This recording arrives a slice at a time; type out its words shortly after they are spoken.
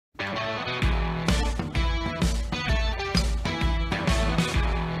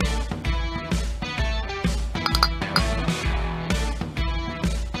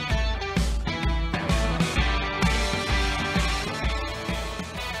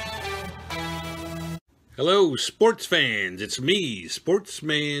Hello, sports fans. It's me,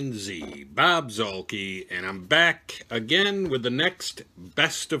 Sportsman Z, Bob Zolke, and I'm back again with the next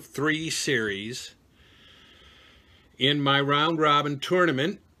best of three series in my round robin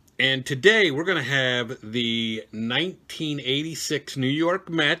tournament. And today we're going to have the 1986 New York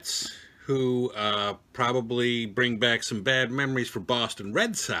Mets, who probably bring back some bad memories for Boston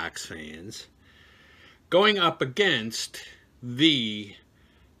Red Sox fans, going up against the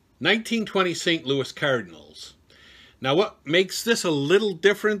 1920 St. Louis Cardinals. Now, what makes this a little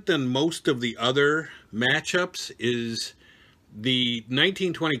different than most of the other matchups is the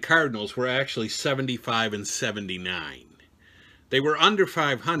 1920 Cardinals were actually 75 and 79. They were under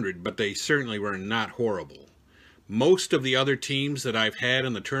 500, but they certainly were not horrible. Most of the other teams that I've had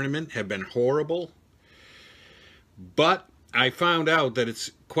in the tournament have been horrible, but I found out that it's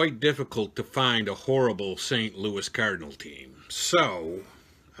quite difficult to find a horrible St. Louis Cardinal team. So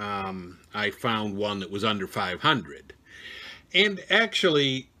I found one that was under 500. And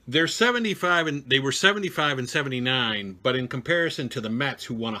actually, they were 75 and 79, but in comparison to the Mets,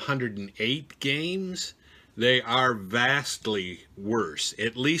 who won 108 games, they are vastly worse,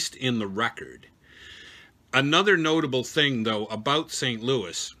 at least in the record. Another notable thing, though, about St.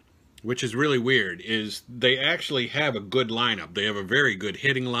 Louis, which is really weird, is they actually have a good lineup. They have a very good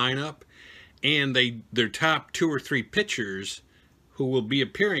hitting lineup, and their top 2 or 3 pitchers who will be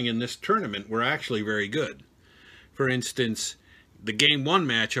appearing in this tournament were actually very good. For instance, the Game 1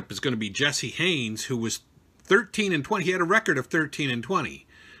 matchup is going to be Jesse Haynes, who was 13 and 20. He had a record of 13 and 20,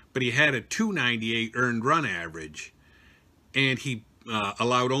 but he had a 298 earned run average, and he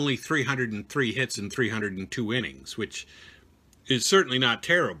allowed only 303 hits in 302 innings, which is certainly not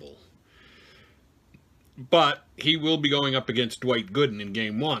terrible. But he will be going up against Dwight Gooden in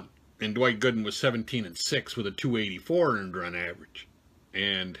Game 1. And Dwight Gooden was 17 and 6 with a 284 earned run average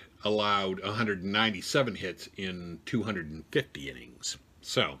and allowed 197 hits in 250 innings.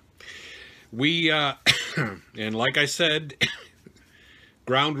 So, we, and like I said,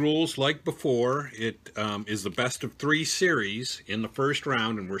 ground rules like before, it is the best of 3 series in the first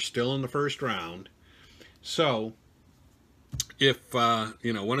round, and we're still in the first round. So, if,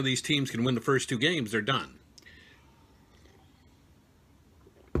 one of these teams can win the first 2 games, they're done.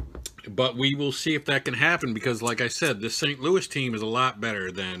 But we will see if that can happen because, like I said, this St. Louis team is a lot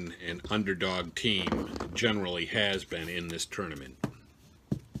better than an underdog team generally has been in this tournament.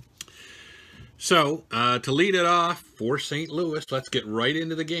 So, to lead it off for St. Louis, let's get right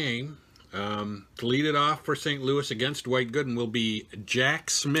into the game. To lead it off for St. Louis against Dwight Gooden will be Jack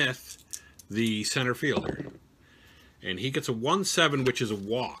Smith, the center fielder. And he gets a 1-7, which is a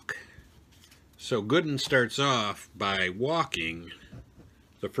walk. So Gooden starts off by walking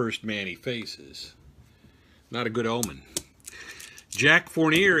the first man he faces. Not a good omen. Jack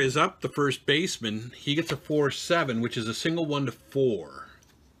Fournier is up, the first baseman. He gets a 4-7, which is a single 1-4.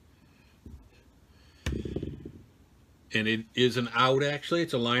 And it is an out, actually.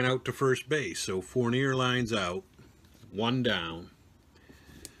 It's a line out to first base. So Fournier lines out, 1 down.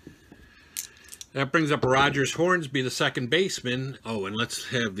 That brings up Rogers Hornsby, the second baseman. Oh, and let's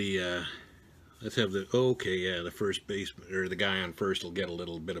have the first baseman, or the guy on first will get a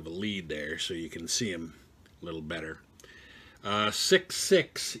little bit of a lead there so you can see him a little better.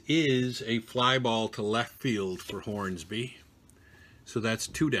 6-6 is a fly ball to left field for Hornsby. So that's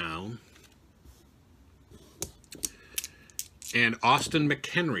 2 down. And Austin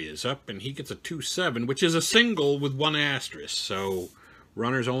McHenry is up, and he gets a 2-7, which is a single with 1 asterisk. So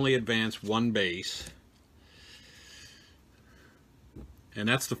runners only advance 1 base. And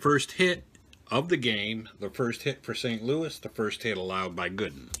that's the first hit of the game, the first hit for St. Louis, the first hit allowed by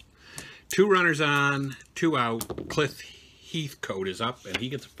Gooden. 2 runners on, 2 out. Cliff Heathcote is up, and he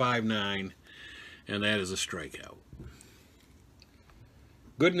gets a 5-9, and that is a strikeout.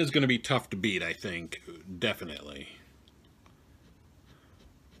 Gooden is going to be tough to beat, I think, definitely.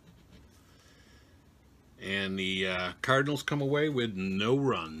 And the Cardinals come away with no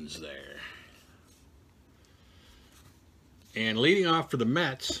runs there. And leading off for the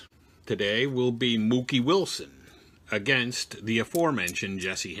Mets today will be Mookie Wilson against the aforementioned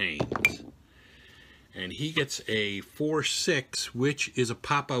Jesse Haynes. And he gets a 4-6, which is a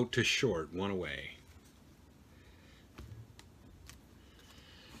pop out to short, 1 away.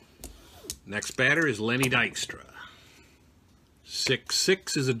 Next batter is Lenny Dykstra.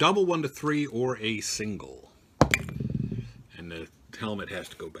 6-6 is a double 1-3 or a single. And the helmet has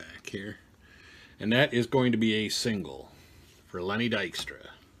to go back here. And that is going to be a single for Lenny Dykstra.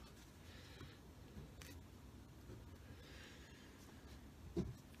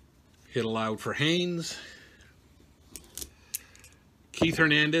 Hit allowed for Haynes. Keith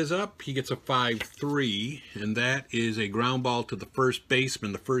Hernandez up. He gets a 5-3, and that is a ground ball to the first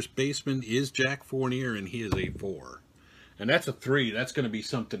baseman. The first baseman is Jack Fournier, and he is a 4. And that's a 3. That's going to be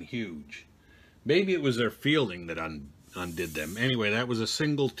something huge. Maybe it was their fielding that undid them. Anyway, that was a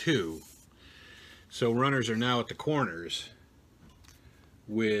single 2. So runners are now at the corners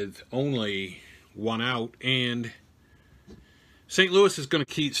with only 1 out, and St. Louis is going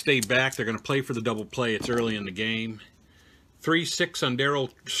to stay back. They're going to play for the double play. It's early in the game. 3-6 on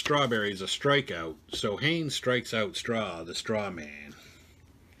Darryl Strawberry is a strikeout. So Haynes strikes out Straw, the straw man.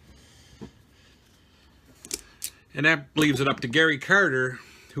 And that leaves it up to Gary Carter,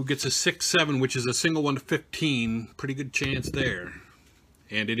 who gets a 6-7, which is a single 1 to 15. Pretty good chance there.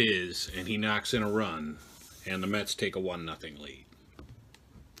 And it is. And he knocks in a run. And the Mets take a 1-0 lead.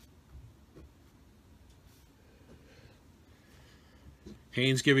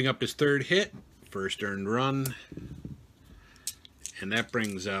 Haynes giving up his 3rd hit. First earned run. And that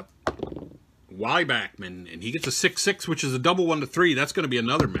brings up Wally Backman, and he gets a 6-6, which is a double 1 to 3. That's going to be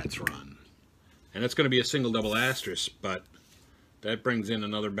another Mets run. And that's going to be a single double asterisk, but that brings in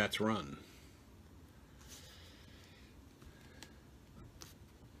another Mets run.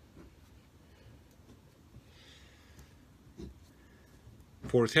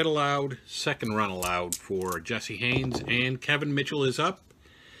 Fourth hit allowed, second run allowed for Jesse Haynes, and Kevin Mitchell is up.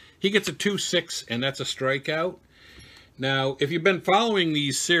 He gets a 2-6, and that's a strikeout. Now, if you've been following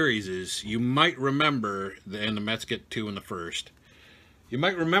these series, you might remember, and the Mets get 2 in the first, you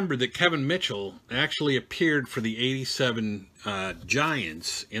might remember that Kevin Mitchell actually appeared for the 87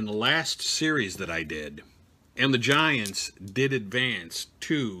 Giants in the last series that I did, and the Giants did advance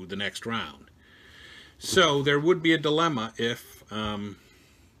to the next round. So there would be a dilemma if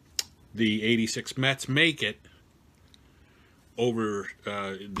the 86 Mets make it over,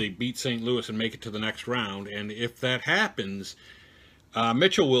 they beat St. Louis and make it to the next round, and if that happens,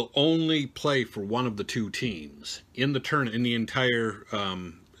 Mitchell will only play for one of the 2 teams in the entire,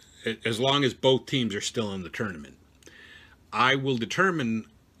 as long as both teams are still in the tournament. I will determine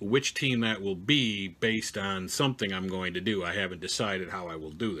which team that will be based on something I'm going to do. I haven't decided how I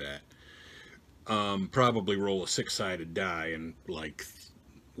will do that. Probably roll a 6-sided die, and like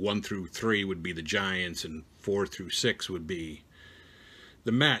 1 through 3 would be the Giants, and 4 through 6 would be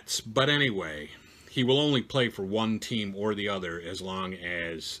the Mets. But anyway, he will only play for one team or the other as long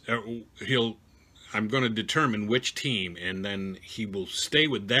as I'm going to determine which team, and then he will stay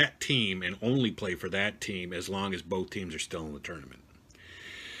with that team and only play for that team as long as both teams are still in the tournament.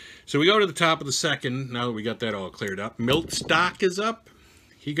 So we go to the top of the second, now that we got that all cleared up. Milt Stock is up.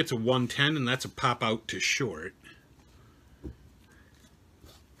 He gets a 110, and that's a pop out to short.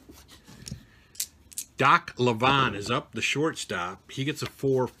 Doc Levon is up, the shortstop. He gets a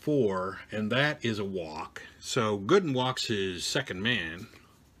 4-4, and that is a walk. So Gooden walks his second man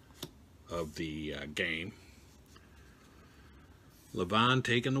of the game. Levon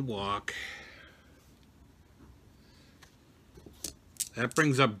taking the walk. That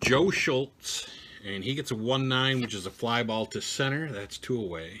brings up Joe Schultz, and he gets a 1-9, which is a fly ball to center. That's 2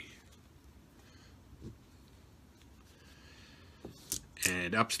 away.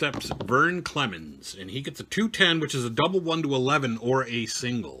 And up steps Vern Clemens, and he gets a 2-10, which is a double 1 to 11 or a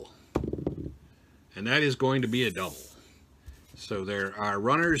single. And that is going to be a double. So there are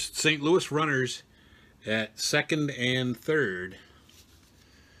runners, St. Louis runners at second and third.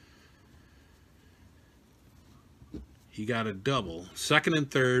 He got a double. Second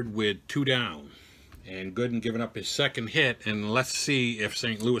and third with 2 down. And Gooden giving up his second hit, and let's see if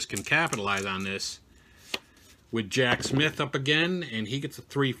St. Louis can capitalize on this. With Jack Smith up again, and he gets a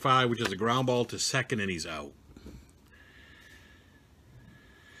 3-5, which is a ground ball to second, and he's out.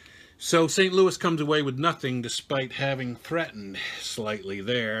 So St. Louis comes away with nothing, despite having threatened slightly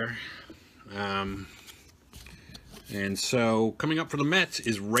there. And so coming up for the Mets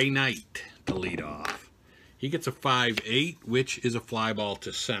is Ray Knight to lead off. He gets a 5-8, which is a fly ball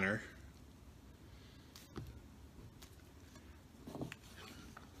to center.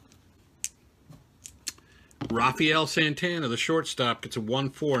 Rafael Santana, the shortstop, gets a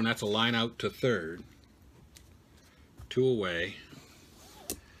 1-4, and that's a line out to third. 2 away.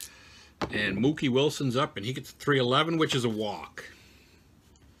 And Mookie Wilson's up, and he gets a 3-11, which is a walk.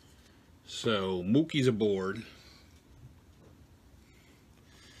 So Mookie's aboard.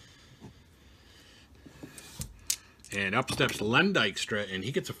 And up steps Len Dykstra, and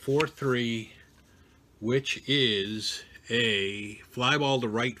he gets a 4-3, which is a fly ball to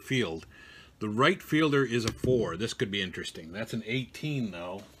right field. The right fielder is a 4. This could be interesting. That's an 18,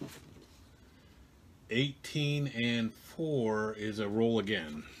 though. 18 and 4 is a roll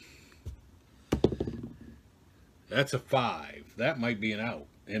again. That's a 5. That might be an out,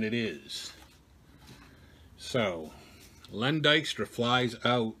 and it is. So, Len Dykstra flies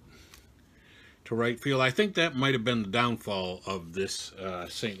out to right field. I think that might have been the downfall of this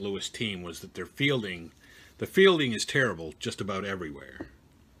St. Louis team, was that their fielding, the fielding is terrible just about everywhere.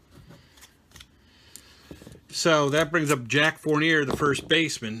 So that brings up Jack Fournier, the first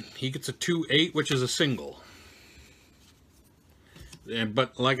baseman. He gets a 2-8, which is a single.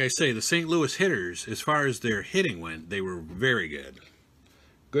 But like I say, the St. Louis hitters, as far as their hitting went, they were very good.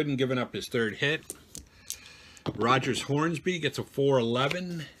 Gooden giving up his third hit. Rogers Hornsby gets a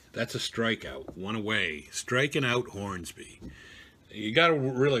 4-11. That's a strikeout. One away. Striking out Hornsby. You got to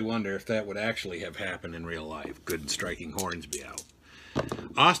really wonder if that would actually have happened in real life. Gooden striking Hornsby out.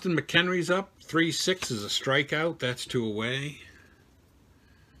 Austin McHenry's up. 3-6 is a strikeout. That's 2 away.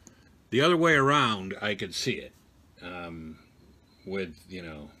 The other way around, I could see it. With, you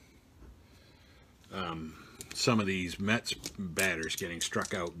know, some of these Mets batters getting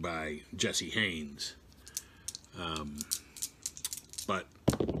struck out by Jesse Haynes. But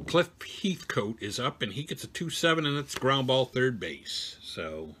Cliff Heathcote is up, and he gets a 2-7, and it's ground ball third base.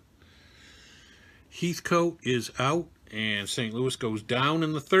 So Heathcote is out, and St. Louis goes down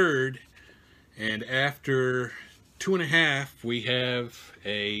in the third. And after 2.5, we have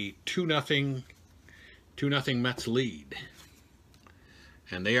a 2-0 Mets lead.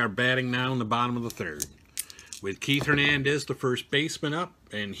 And they are batting now in the bottom of the third, with Keith Hernandez, the first baseman, up,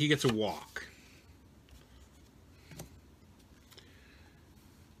 and he gets a walk.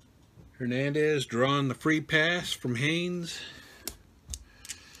 Hernandez drawing the free pass from Haynes.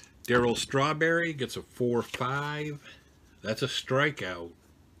 Darryl Strawberry gets a 4-5. That's a strikeout.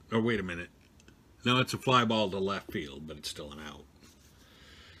 Oh, wait a minute. No, it's a fly ball to left field, but it's still an out.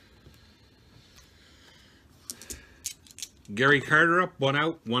 Gary Carter up, 1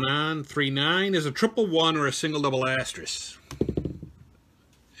 out, 1 on, 3-9 is a 1-1 or a single-double asterisk.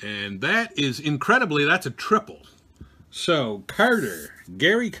 And that is, incredibly, that's a triple. So, Carter,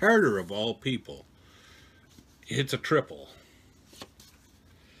 Gary Carter of all people, hits a triple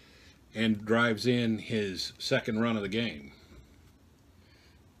and drives in his second run of the game.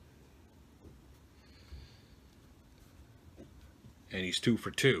 And he's 2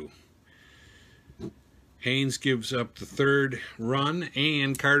 for 2. Haynes gives up the third run,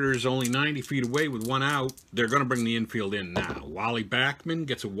 and Carter's only 90 feet away with 1 out. They're going to bring the infield in now. Wally Backman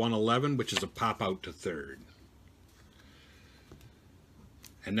gets a 1-11, which is a pop out to third.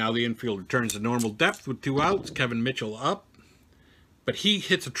 And now the infield returns to normal depth with 2 outs. Kevin Mitchell up, but he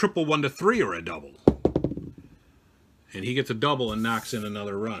hits a 1-1 or a double. And he gets a double and knocks in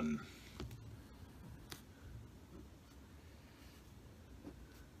another run.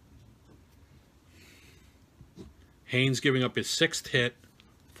 Haynes giving up his 6th hit,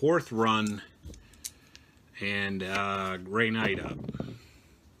 4th run, and Ray Knight up.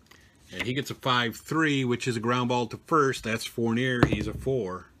 And he gets a 5-3, which is a ground ball to first. That's Fournier. He's a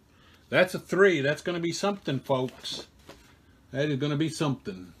 4. That's a 3. That's going to be something, folks. That is going to be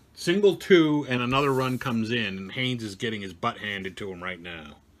something. Single 2, and another run comes in, and Haynes is getting his butt handed to him right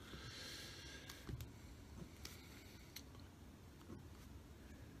now.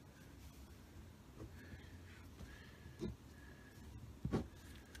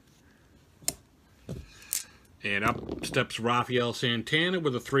 And up steps Rafael Santana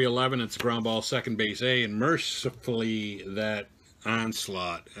with a 3-11. It's a ground ball, second base A. And mercifully, that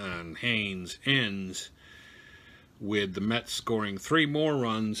onslaught on Haynes ends with the Mets scoring 3 more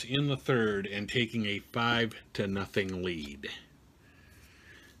runs in the third and taking a 5-0 lead.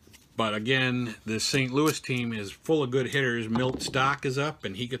 But again, the St. Louis team is full of good hitters. Milt Stock is up,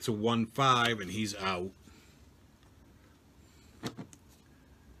 and he gets a 1-5, and he's out.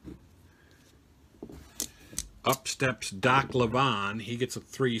 Up steps Doc Levon. He gets a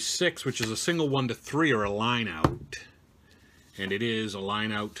 3-6, which is a single 1-3 or a line out. And it is a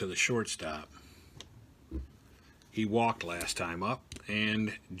line out to the shortstop. He walked last time up.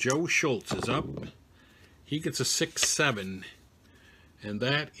 And Joe Schultz is up. He gets a 6-7. And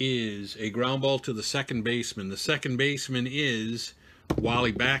that is a ground ball to the second baseman. The second baseman is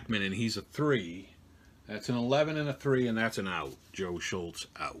Wally Backman, and he's a 3. That's an 11 and a 3, and that's an out. Joe Schultz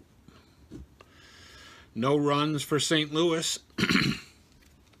out. No runs for St. Louis.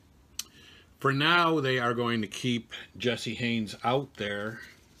 For now, they are going to keep Jesse Haynes out there.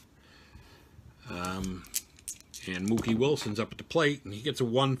 And Mookie Wilson's up at the plate, and he gets a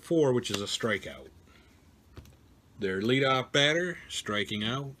 1-4, which is a strikeout. Their leadoff batter, striking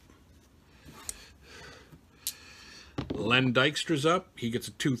out. Len Dykstra's up. He gets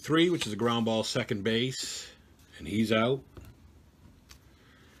a 2-3, which is a ground ball, second base, and he's out.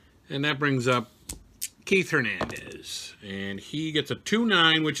 And that brings up Keith Hernandez, and he gets a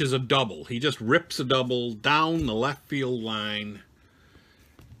 2-9, which is a double. He just rips a double down the left field line.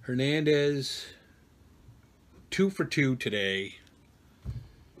 Hernandez, 2 for 2 today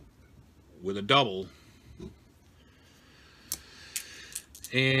with a double.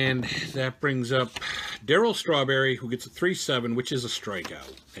 And that brings up Darryl Strawberry, who gets a 3-7, which is a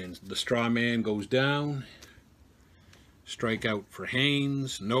strikeout. And the straw man goes down. Strikeout for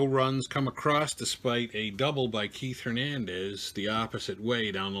Haynes. No runs come across despite a double by Keith Hernandez the opposite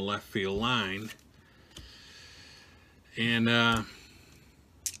way down the left field line. And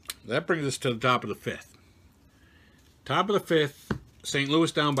that brings us to the top of the 5th. Top of the 5th, St.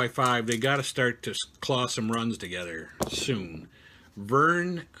 Louis down by 5. They got to start to claw some runs together soon.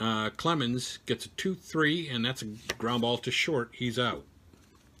 Vern Clemens gets a 2-3, and that's a ground ball to short. He's out.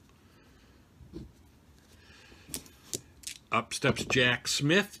 Up steps Jack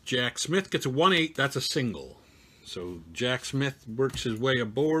Smith. Jack Smith gets a 1-8. That's a single. So Jack Smith works his way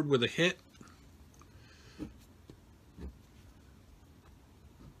aboard with a hit.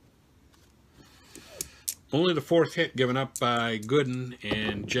 Only the 4th hit given up by Gooden,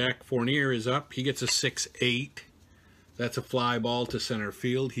 and Jack Fournier is up. He gets a 6-8. That's a fly ball to center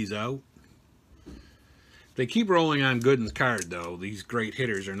field. He's out. They keep rolling on Gooden's card, though. These great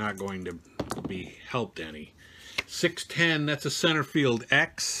hitters are not going to be helped any. 6-10, that's a center field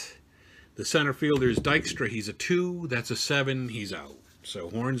X. The center fielder is Dykstra. He's a 2. That's a 7. He's out. So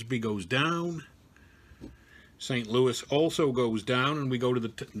Hornsby goes down. St. Louis also goes down, and we go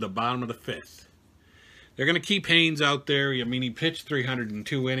to the bottom of the 5th. They're going to keep Haynes out there. I mean, he pitched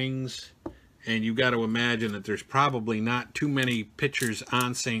 302 innings, and you've got to imagine that there's probably not too many pitchers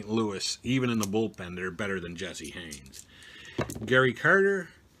on St. Louis, even in the bullpen, that are better than Jesse Haynes. Gary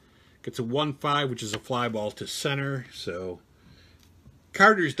Carter gets a 1-5, which is a fly ball to center. So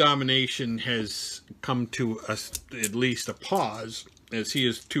Carter's domination has come to at least a pause, as he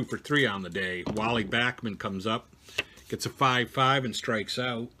is 2 for 3 on the day. Wally Backman comes up, gets a 5-5 and strikes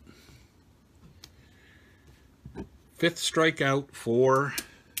out. 5th strikeout for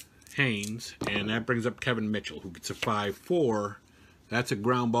Haynes, and that brings up Kevin Mitchell, who gets a 5-4. That's a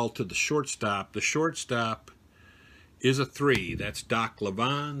ground ball to the shortstop. The shortstop is a 3. That's Doc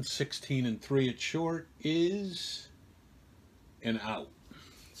Levon. 16-3 at short is an out.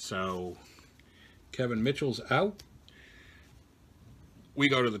 So Kevin Mitchell's out. We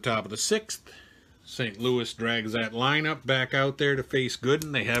go to the top of the 6th. St. Louis drags that lineup back out there to face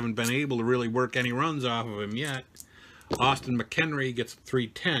Gooden. They haven't been able to really work any runs off of him yet. Austin McHenry gets a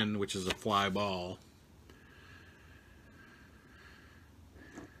 3-10, which is a fly ball.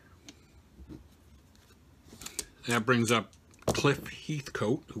 That brings up Cliff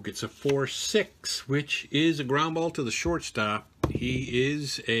Heathcote, who gets a 4-6, which is a ground ball to the shortstop.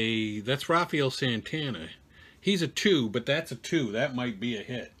 That's Rafael Santana. He's a 2, but that's a 2. That might be a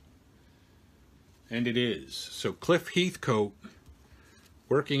hit. And it is. So Cliff Heathcote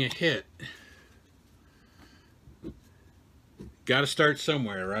working a hit. Got to start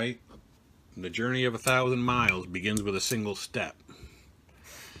somewhere, right? The journey of 1,000 miles begins with a single step.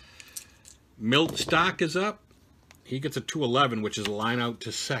 Milt Stock is up. He gets a 2-11, which is a line out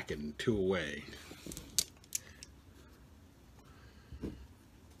to second, 2 away.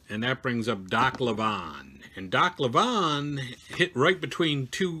 And that brings up Doc Levon. And Doc Levon hit right between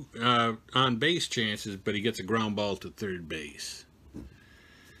 2 on-base chances, but he gets a ground ball to third base.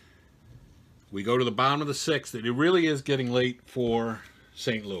 We go to the bottom of the 6th. It really is getting late for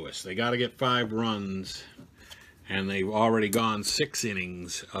St. Louis. They got to get 5 runs, and they've already gone 6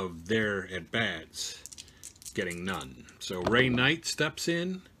 innings of their at-bats, getting none. So Ray Knight steps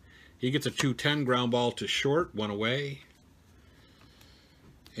in. He gets a 2-10 ground ball to short, 1 away.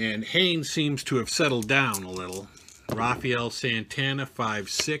 And Haynes seems to have settled down a little. Rafael Santana,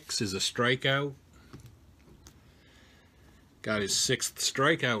 5-6, is a strikeout. Got his 6th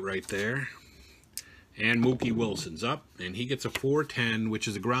strikeout right there. And Mookie Wilson's up, and he gets a 4-10, which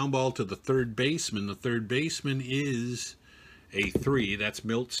is a ground ball to the third baseman. The third baseman is a 3. That's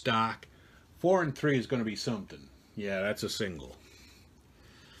Milt Stock. 4-3 is going to be something. Yeah, that's a single.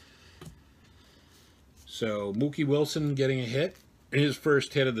 So Mookie Wilson getting a hit. His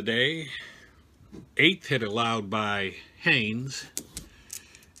first hit of the day. 8th hit allowed by Haynes.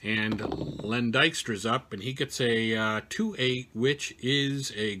 And Len Dykstra's up, and he gets a 2-8, which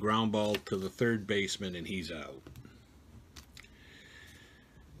is a ground ball to the third baseman, and he's out.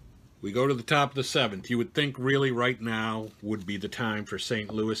 We go to the top of the 7th. You would think really right now would be the time for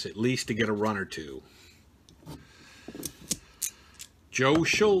St. Louis at least to get a run or 2. Joe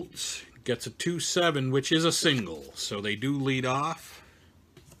Schultz gets a 2-7, which is a single. So they do lead off.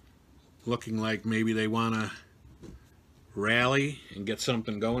 looking like maybe they want to rally and get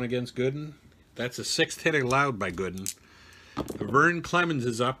something going against Gooden. That's a 6th hit allowed by Gooden. Vern Clemens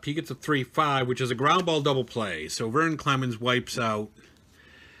is up. He gets a 3-5, which is a ground ball double play. So Vern Clemens wipes out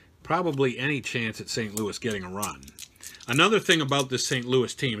probably any chance at St. Louis getting a run. Another thing about this St.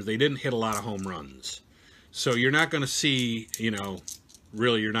 Louis team is they didn't hit a lot of home runs. So you're not going to see,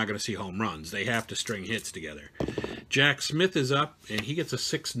 really you're not going to see home runs. They have to string hits together. Jack Smith is up, and he gets a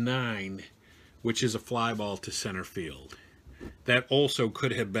 6-9, which is a fly ball to center field. That also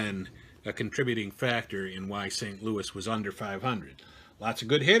could have been a contributing factor in why St. Louis was under 500. Lots of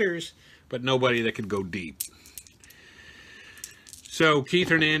good hitters, but nobody that could go deep. So Keith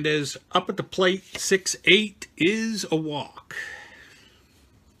Hernandez up at the plate, 6-8 is a walk.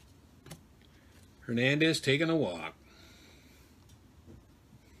 Hernandez taking a walk.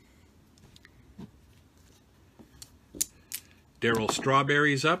 Darryl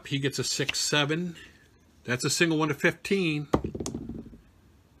Strawberry's up. He gets a 6-7. That's a single 1 to 15.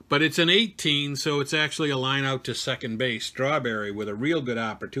 But it's an 18, so it's actually a line out to second base. Strawberry with a real good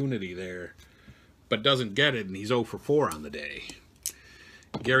opportunity there, but doesn't get it, and he's 0 for 4 on the day.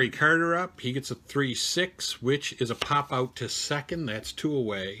 Gary Carter up. He gets a 3-6, which is a pop out to second. That's 2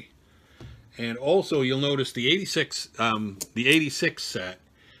 away. And also, you'll notice the 86 set.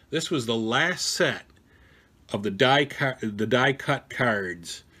 This was the last set of the die cut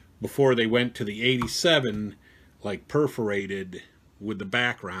cards before they went to the 87, like perforated with the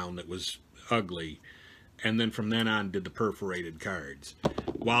background that was ugly, and then from then on did the perforated cards.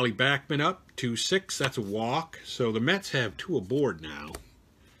 Wally Backman up 2-6. That's a walk. So the Mets have 2 aboard now.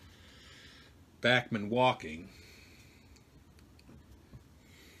 Backman walking.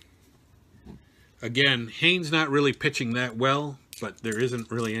 Again, Haynes not really pitching that well, but there isn't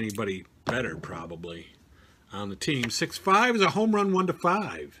really anybody better probably on the team. 6-5 is a home run 1 to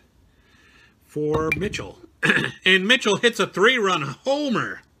 5 for Mitchell. And Mitchell hits a 3-run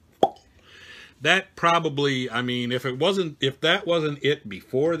homer. That probably, I mean, if that wasn't it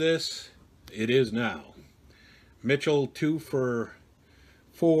before this, it is now. Mitchell 2 for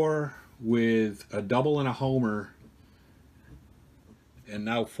 4 with a double and a homer, and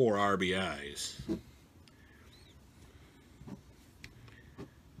now 4 RBIs.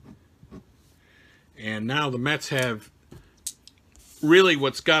 And now the Mets have really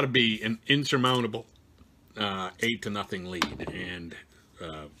what's got to be an insurmountable 8-0 lead. And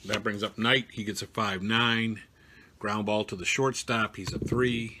that brings up Knight. He gets a 5-9. Ground ball to the shortstop. He's a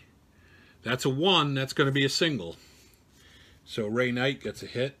 3. That's a 1. That's going to be a single. So Ray Knight gets a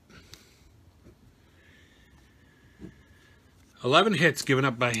hit. 11 hits given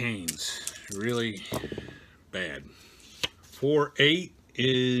up by Haynes. Really bad. 4-8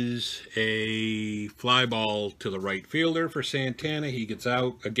 is a fly ball to the right fielder for Santana. He gets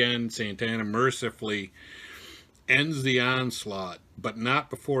out again. Santana mercifully ends the onslaught, but not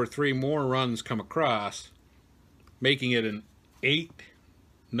before 3 more runs come across, making it an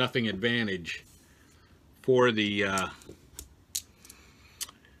 8-0 advantage for the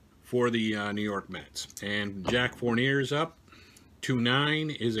New York Mets. And Jack Fournier's up.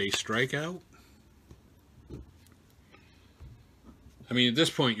 2-9 is a strikeout. I mean, at this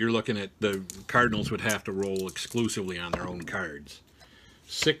point, you're looking at the Cardinals would have to roll exclusively on their own cards.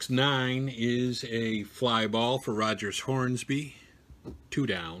 6-9 is a fly ball for Rogers Hornsby. 2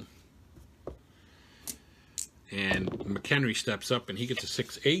 down. And McHenry steps up and he gets a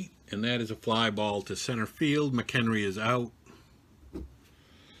 6-8, and that is a fly ball to center field. McHenry is out.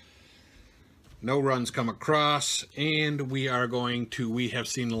 No runs come across, and we have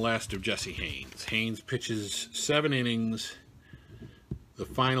seen the last of Jesse Haynes. Haynes pitches 7 innings. The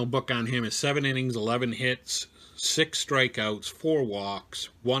final book on him is 7 innings, 11 hits, 6 strikeouts, 4 walks,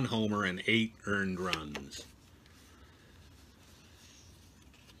 1 homer, and 8 earned runs.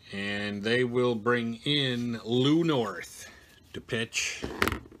 And they will bring in Lou North to pitch.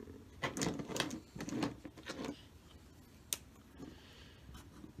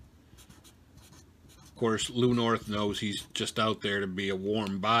 Of course, Lou North knows he's just out there to be a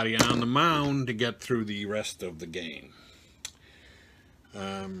warm body on the mound to get through the rest of the game.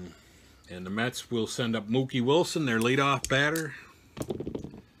 And the Mets will send up Mookie Wilson, their leadoff batter.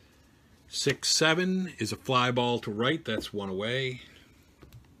 6-7 is a fly ball to right. That's 1 away.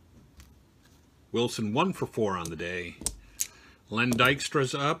 Wilson 1 for 4 on the day. Len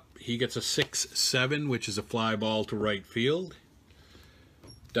Dykstra's up. He gets a 6-7, which is a fly ball to right field.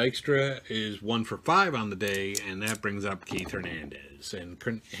 Dykstra is 1 for 5 on the day, and that brings up Keith Hernandez. And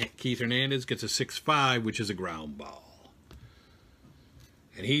Keith Hernandez gets a 6-5, which is a ground ball.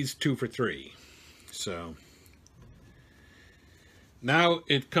 And he's 2 for 3. So Now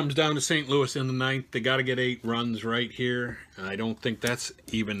it comes down to St. Louis in the ninth. They got to get 8 runs right here. I don't think that's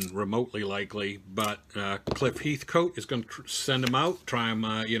even remotely likely. But Cliff Heathcote is going to send him out, try him,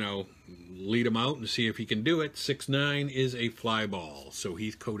 lead him out and see if he can do it. 6-9 is a fly ball, so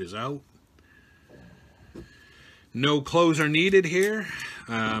Heathcote is out. No closer needed here.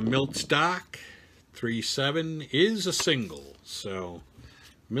 Milt Stock, 3-7 is a single, so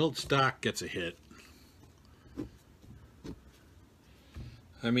Milt Stock gets a hit.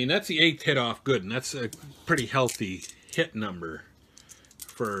 I mean, that's the 8th hit off Gooden. That's a pretty healthy hit number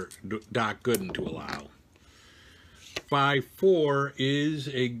for Doc Gooden to allow. 5-4 is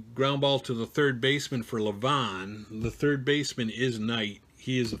a ground ball to the third baseman for Levon. The third baseman is Knight.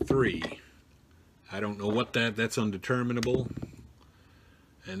 He is a 3. I don't know what that's undeterminable.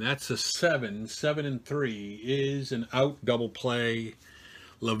 And that's a 7. 7-3 is an out double play.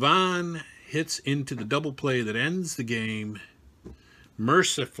 Levon hits into the double play that ends the game,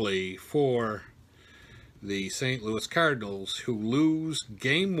 mercifully for the St. Louis Cardinals, who lose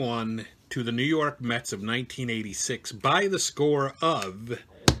Game 1 to the New York Mets of 1986 by the score of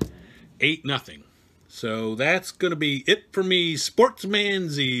 8-0. So that's going to be it for me, Sportsman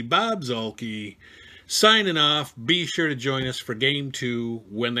Z, Bob Zuhlke, signing off. Be sure to join us for Game 2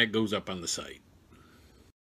 when that goes up on the site.